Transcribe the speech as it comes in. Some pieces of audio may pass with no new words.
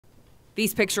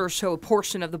These pictures show a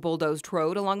portion of the bulldozed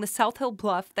road along the South Hill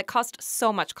bluff that caused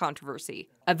so much controversy.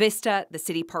 Avista, the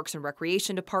City Parks and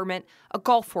Recreation Department, a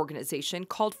golf organization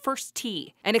called First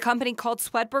Tee, and a company called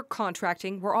Swedberg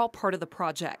Contracting were all part of the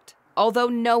project. Although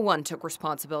no one took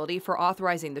responsibility for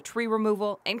authorizing the tree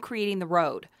removal and creating the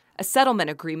road. A settlement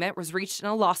agreement was reached in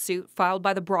a lawsuit filed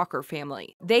by the Brocker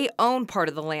family. They own part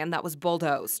of the land that was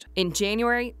bulldozed. In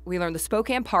January, we learned the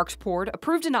Spokane Parks Board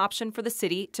approved an option for the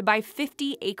city to buy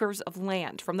 50 acres of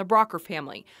land from the Brocker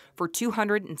family for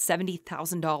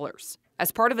 $270,000.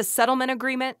 As part of a settlement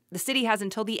agreement, the city has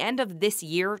until the end of this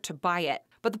year to buy it.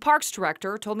 But the parks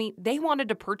director told me they wanted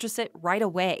to purchase it right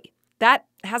away. That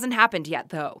hasn't happened yet,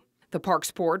 though. The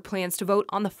Parks Board plans to vote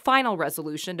on the final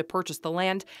resolution to purchase the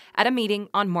land at a meeting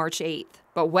on March 8th.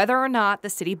 But whether or not the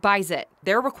city buys it,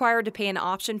 they're required to pay an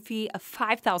option fee of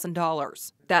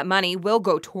 $5,000. That money will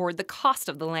go toward the cost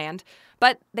of the land,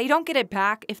 but they don't get it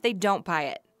back if they don't buy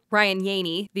it. Ryan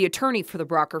Yaney, the attorney for the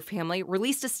Brocker family,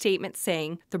 released a statement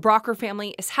saying the Brocker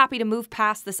family is happy to move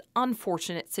past this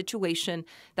unfortunate situation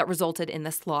that resulted in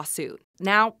this lawsuit.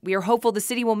 Now, we are hopeful the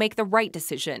city will make the right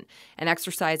decision and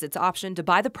exercise its option to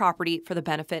buy the property for the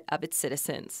benefit of its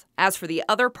citizens. As for the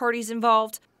other parties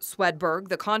involved, Swedberg,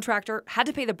 the contractor, had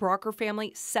to pay the Brocker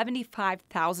family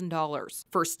 $75,000.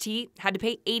 First Tee had to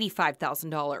pay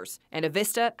 $85,000, and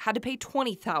Avista had to pay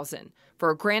 $20,000 for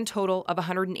a grand total of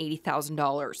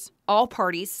 $180,000. All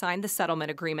parties signed the settlement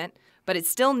agreement, but it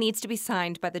still needs to be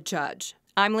signed by the judge.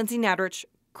 I'm Lindsay Nadrich,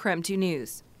 KREM 2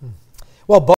 News. Well,